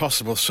this is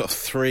possible. Sort of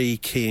 3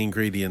 key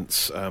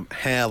ingredients: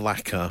 hair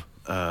lacquer,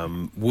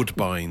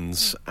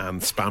 woodbines,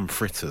 and spam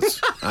fritters.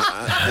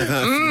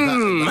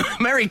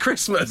 Merry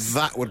Christmas.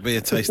 That would be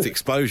a taste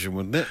explosion,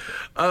 wouldn't it?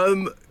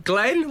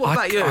 Glenn, what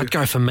about you? I'd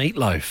go for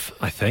meatloaf,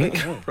 I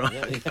think.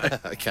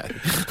 Okay.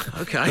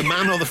 Okay. The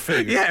man or the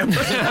food? Yeah.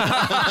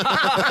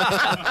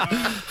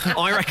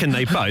 I reckon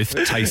they both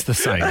taste the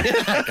same.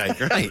 Okay,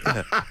 great.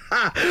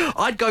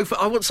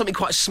 I want something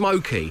quite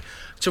smoky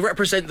to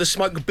represent the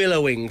smoke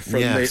billowing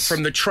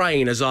from the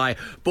train as I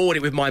board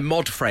it with my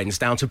mod friends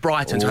down to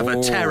Brighton to have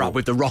a tear up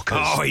with the rockers.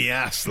 Oh,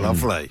 yes,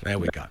 lovely. There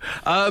we go.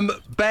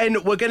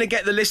 Ben, we're going to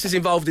get the listeners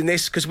involved in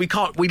this because we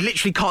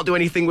literally can't do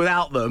anything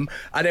without them.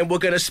 And then we're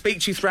going to speak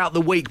to you throughout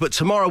the week. But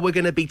tomorrow we're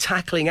going to be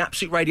tackling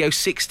Absolute Radio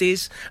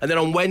 60s. And then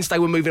on Wednesday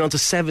we're moving on to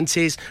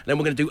 70s. And then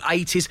we're going to do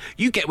 80s.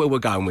 You get where we're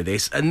going with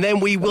this. And then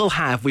we will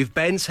have, with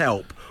Ben's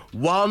help,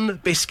 one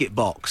biscuit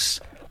box,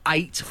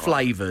 8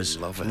 flavours.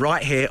 Love it.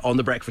 Right here on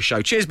The Breakfast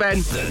Show. Cheers, Ben.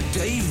 The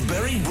Dave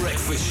Berry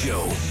Breakfast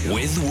Show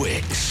with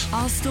Wix.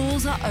 Our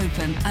stores are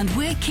open and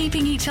we're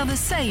keeping each other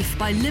safe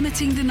by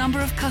limiting the number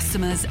of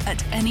customers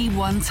at any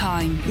one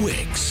time.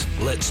 Wix,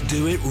 let's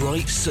do it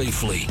right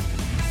safely.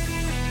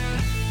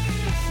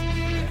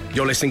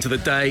 You're listening to the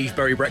Dave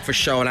Berry Breakfast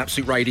Show on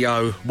Absolute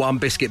Radio. 1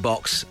 biscuit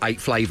box, 8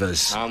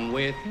 flavours. Come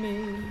with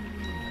me,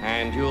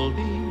 and you'll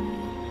be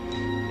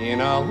in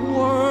a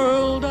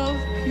world of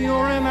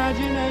pure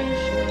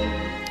imagination.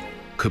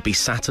 Could be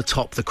sat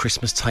atop the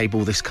Christmas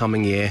table this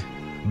coming year.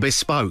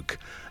 Bespoke.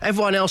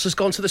 Everyone else has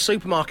gone to the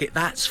supermarket.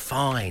 That's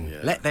fine. Yeah.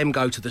 Let them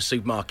go to the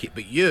supermarket.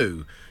 But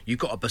you've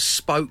got a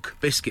bespoke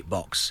biscuit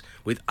box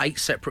with 8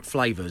 separate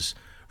flavours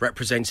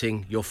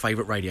representing your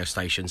favourite radio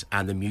stations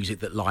and the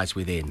music that lies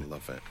within.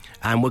 Love it.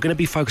 And we're going to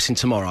be focusing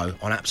tomorrow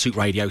on Absolute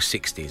Radio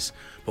 60s.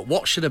 But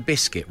what should a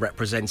biscuit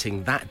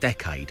representing that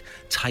decade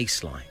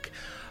taste like?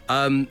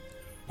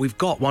 We've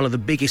got one of the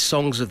biggest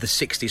songs of the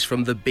 60s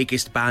from the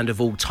biggest band of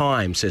all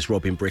time, says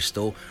Robin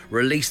Bristol,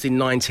 released in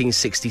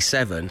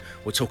 1967.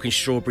 We're talking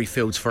Strawberry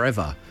Fields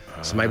Forever.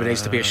 So maybe there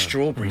needs to be a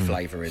strawberry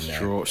flavour in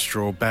there.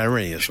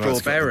 Strawberry as well.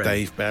 It's got Strawberry. the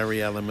Dave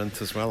Berry element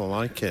as well. I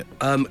like it.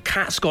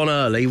 Kat's gone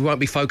early. We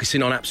won't be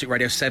focusing on Absolute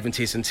Radio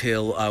 70s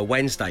until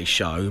Wednesday's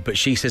show, but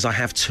she says, I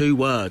have 2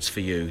 words for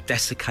you,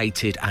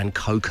 desiccated and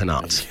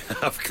coconut.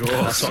 Of course.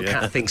 That's what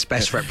Kat thinks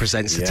best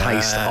represents the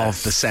taste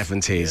of the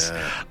 70s.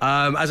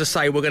 Yeah. As I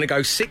say, we're going to go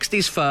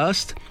 60s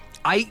first.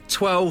 8,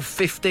 12,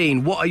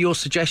 15. What are your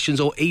suggestions?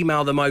 Or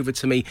email them over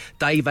to me,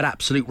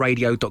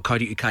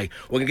 dave@absoluteradio.co.uk.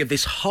 We're going to give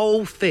this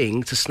whole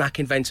thing to snack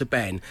inventor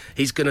Ben.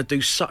 He's going to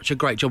do such a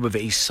great job of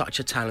it. He's such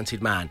a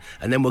talented man.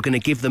 And then we're going to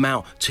give them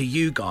out to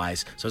you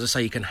guys. So as I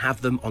say, you can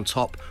have them on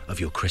top of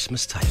your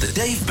Christmas table. The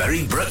Dave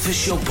Berry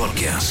Breakfast Show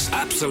podcast.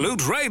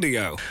 Absolute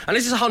Radio. And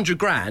this is 100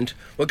 grand.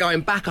 We're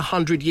going back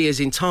 100 years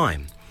in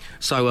time.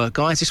 So,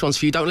 guys, this one's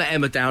for you. Don't let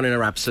Emma down in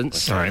her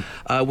absence. Sorry.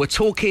 We're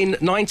talking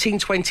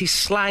 1920s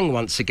slang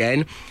once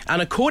again.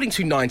 And according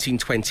to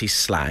 1920s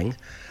slang,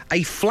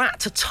 a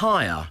flat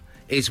tyre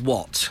is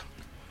what?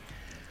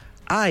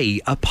 A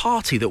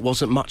party that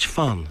wasn't much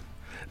fun.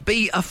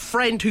 B, a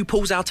friend who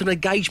pulls out an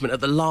engagement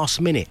at the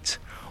last minute.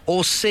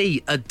 Or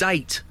C, a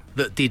date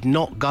that did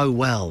not go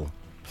well.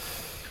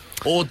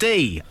 Or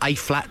D, a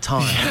flat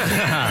tyre.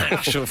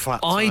 Actual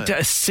flat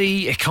tyre.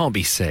 C, it can't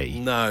be C.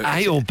 No.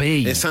 A or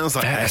B. It sounds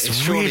like That's A.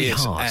 really Surely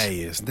it's hard.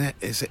 A, isn't it?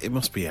 It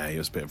must be A. It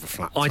was a bit of a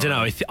flat tyre. I don't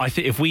know. I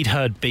think if we'd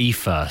heard B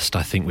first,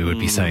 I think we would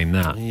be saying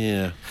that.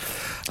 Yeah.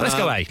 Let's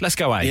go A. Let's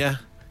go A. Yeah.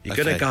 You're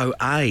going to go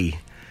A.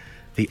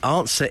 The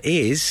answer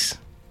is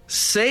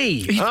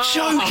C. Are you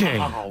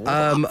joking?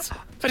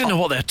 I don't know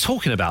what they're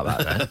talking about back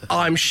there.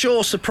 I'm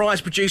sure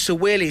surprise producer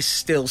Will is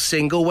still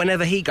single.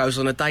 Whenever he goes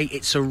on a date,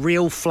 it's a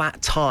real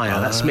flat tyre.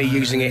 That's me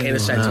using it in a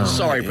sentence.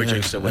 Sorry,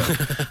 producer Will.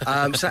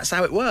 So that's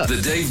how it works.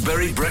 The Dave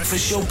Berry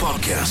Breakfast Show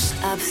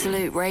podcast.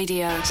 Absolute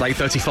Radio. It's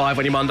 8:35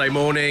 on your Monday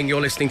morning.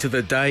 You're listening to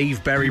the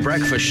Dave Berry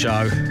Breakfast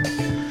Show.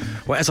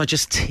 Well, as I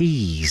just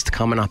teased,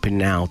 coming up in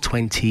now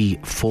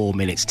 24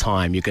 minutes'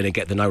 time, you're going to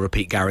get the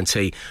no-repeat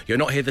guarantee. You'll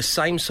not hear the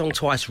same song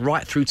twice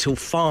right through till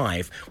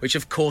 5, which,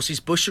 of course,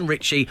 is Bush and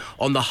Ritchie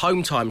on the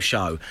Home Time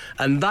Show.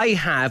 And they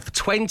have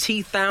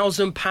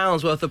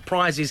 £20,000 worth of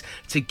prizes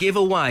to give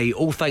away,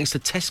 all thanks to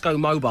Tesco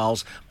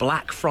Mobile's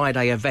Black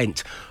Friday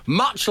event.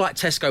 Much like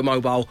Tesco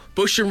Mobile,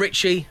 Bush and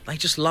Ritchie, they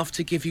just love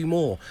to give you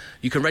more.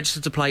 You can register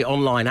to play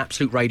online,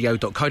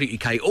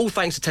 absoluteradio.co.uk, all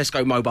thanks to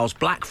Tesco Mobile's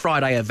Black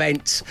Friday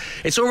event.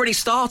 It's already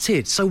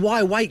started, so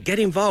why wait? Get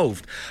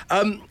involved.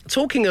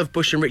 Talking of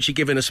Bush and Ritchie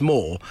giving us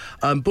more,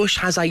 Bush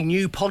has a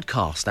new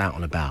podcast out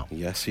and about.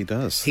 Yes, he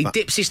does. He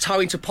dips his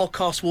toe into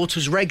podcast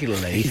waters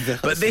regularly,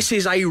 but this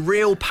is a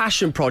real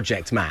passion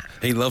project, Matt.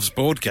 He loves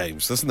board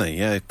games, doesn't he?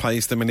 Yeah, he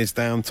plays them in his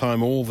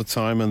downtime all the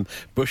time, and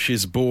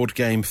Bush's board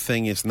game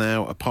thing is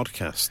now a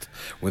podcast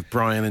with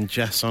Brian and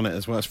Jess on it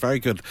as well. It's very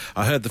good.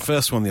 I heard the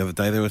first one the other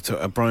day. They were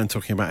Brian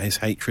talking about his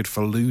hatred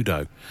for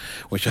Ludo,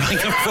 which I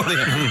think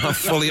I'm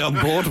fully on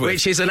board with.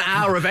 Which is an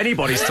hour of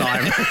anybody's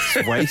time.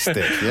 It's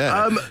wasted,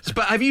 yeah.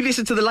 But have you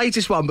listened to the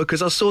latest one?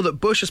 Because I saw that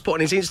Bush has put on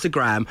his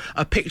Instagram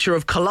a picture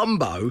of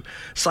Columbo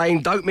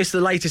saying, don't miss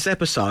the latest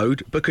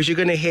episode because you're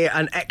going to hear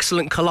an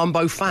excellent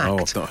Columbo fact. Oh,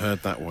 I've not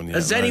heard that one yet.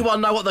 Does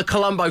anyone know what the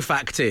Columbo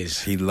fact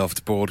is? He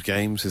loved board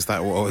games. Is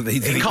that what...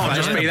 It can't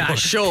just be that,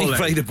 surely. He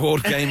played a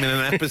board game in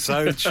an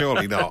episode?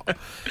 Surely not.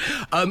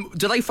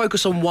 Do they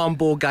focus on one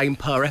board game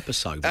per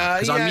episode?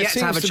 Because I'm yet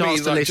to have a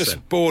chance to listen.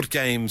 Just board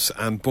games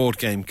and board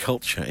game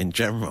culture in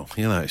general.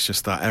 You know, it's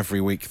just that every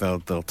week they'll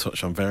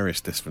touch on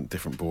various different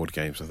board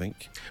games, I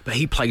think. But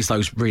he plays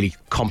those really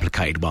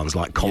complicated ones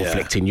like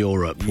Conflict in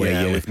Europe,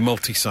 where with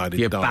multi-sided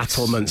your dice.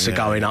 battlements are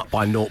going up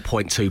by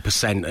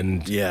 0.2%,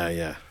 and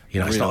you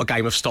know, it's not a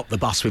game of stop the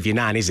bus with your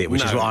nan, is it?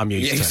 Which is what I'm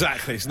used to.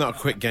 Exactly. It's not a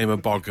quick game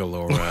of Boggle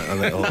or a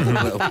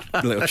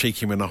little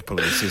cheeky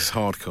Monopoly. This is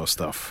hardcore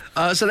stuff.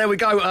 So there we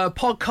go.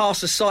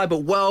 Podcast aside,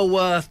 but well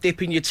worth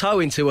dipping your toe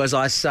into, as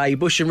I say.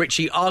 Bush and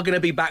Ritchie are going to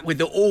be back with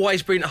the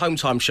always brilliant Home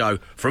Time Show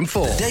from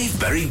 4. The Dave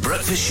Berry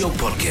Breakfast Show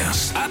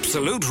podcast.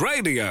 Absolute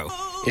Radio.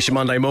 It's your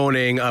Monday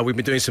morning. We've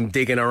been doing some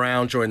digging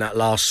around during that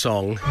last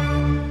song.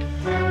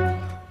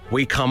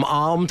 We come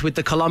armed with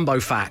the Columbo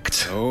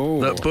fact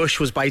that Bush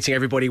was baiting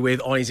everybody with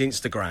on his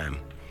Instagram.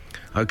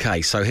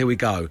 OK, so here we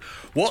go.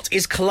 What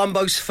is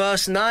Columbo's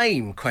first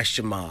name? ?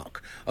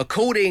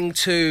 According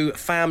to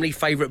family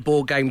favourite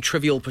board game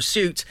Trivial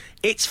Pursuit,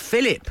 it's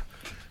Philip.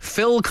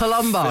 Phil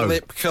Columbo.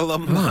 Philip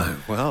Columbo.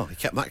 Well, he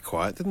kept that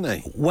quiet, didn't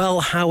he? Well,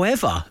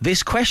 however,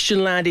 this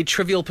question landed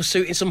Trivial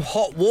Pursuit in some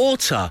hot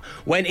water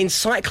when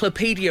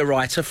encyclopedia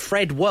writer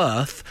Fred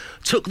Worth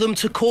took them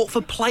to court for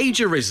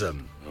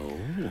plagiarism.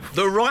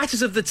 The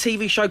writers of the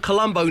TV show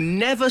Columbo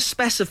never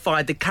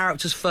specified the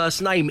character's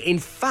first name. In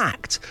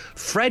fact,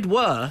 Fred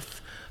Worth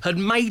had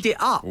made it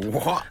up.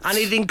 What? And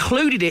he'd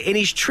included it in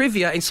his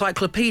trivia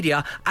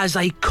encyclopedia as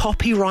a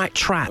copyright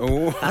trap.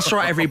 Ooh. That's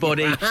right,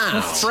 everybody.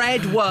 Wow.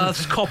 Fred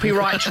Worth's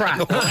copyright trap.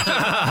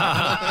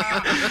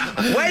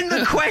 When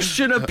the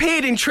question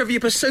appeared in Trivia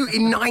Pursuit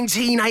in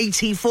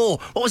 1984,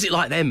 what was it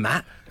like then,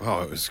 Matt?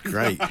 Oh, it was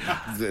great.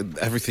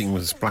 Everything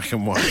was black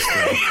and white.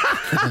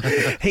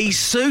 He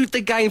sued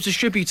the game's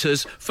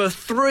distributors for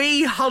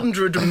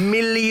 $300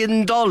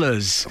 million,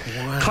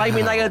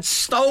 claiming they had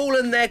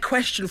stolen their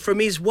question from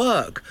his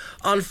work.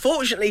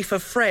 Unfortunately for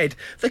Fred,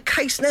 the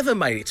case never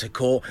made it to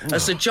court,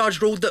 as the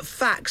judge ruled that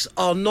facts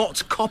are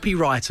not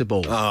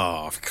copyrightable.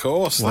 Oh, of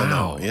course they're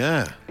not,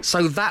 yeah.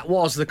 So that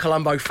was the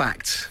Columbo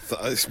fact.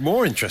 It's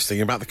more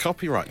interesting about the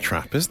copyright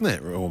trap, isn't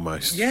it,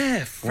 almost?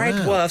 Yeah,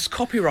 Fred Worth's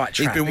copyright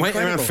trap. He'd been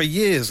waiting around for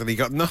years and he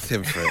got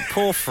nothing for it.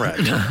 Poor Fred.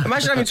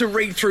 Imagine having to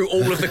read through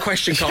all of the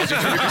question cards in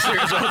Trivia Pursuit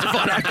as well to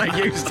find out how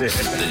they used it.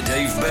 The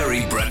Dave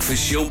Berry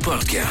Breakfast Show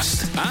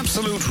Podcast.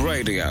 Absolute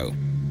Radio.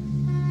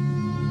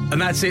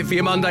 And that's it for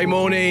your Monday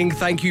morning.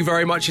 Thank you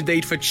very much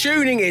indeed for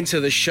tuning into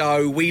the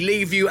show. We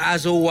leave you,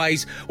 as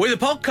always, with a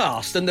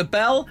podcast. And the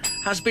bell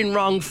has been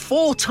rung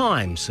 4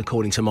 times,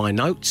 according to my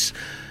notes.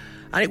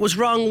 And it was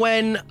rung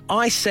when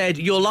I said,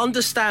 you'll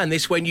understand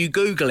this when you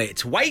Google it.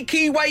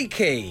 Wakey,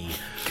 wakey.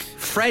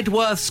 Fred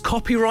Worth's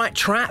copyright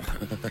trap,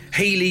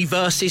 Healy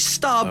versus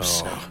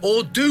Stubbs,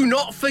 or do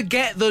not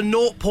forget the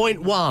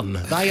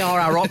 0.1. They are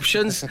our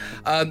options.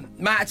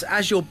 Matt,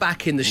 as you're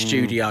back in the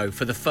studio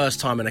for the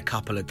first time in a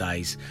couple of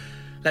days,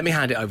 let me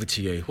hand it over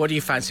to you. What do you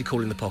fancy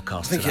calling the podcast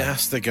I think today? it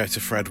has to go to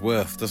Fred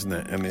Worth, doesn't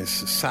it? And his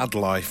sad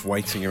life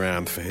waiting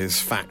around for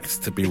his facts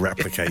to be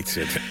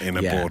replicated in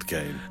a board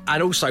game.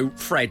 And also,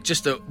 Fred,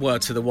 just a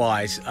word to the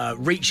wise,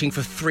 reaching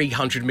for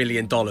 $300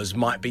 million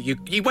might be...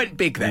 He went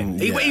big then.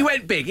 He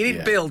went big. He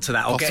didn't build to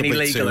that or Possibly get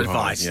any legal too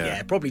high, advice.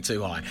 yeah. Probably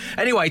too high.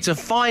 Anyway, to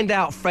find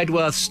out Fred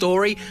Worth's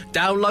story,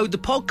 download the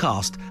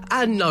podcast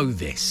and know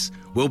this.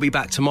 We'll be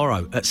back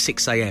tomorrow at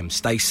 6 a.m.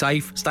 Stay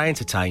safe, stay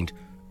entertained.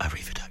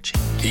 Arrivederci.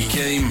 He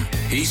came,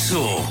 he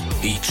saw,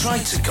 he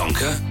tried to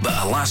conquer, but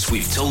alas,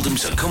 we've told him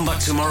to come back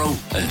tomorrow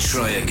and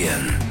try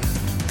again.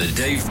 The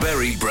Dave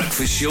Berry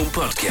Breakfast Show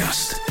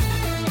Podcast.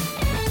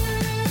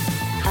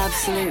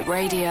 Absolute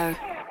Radio.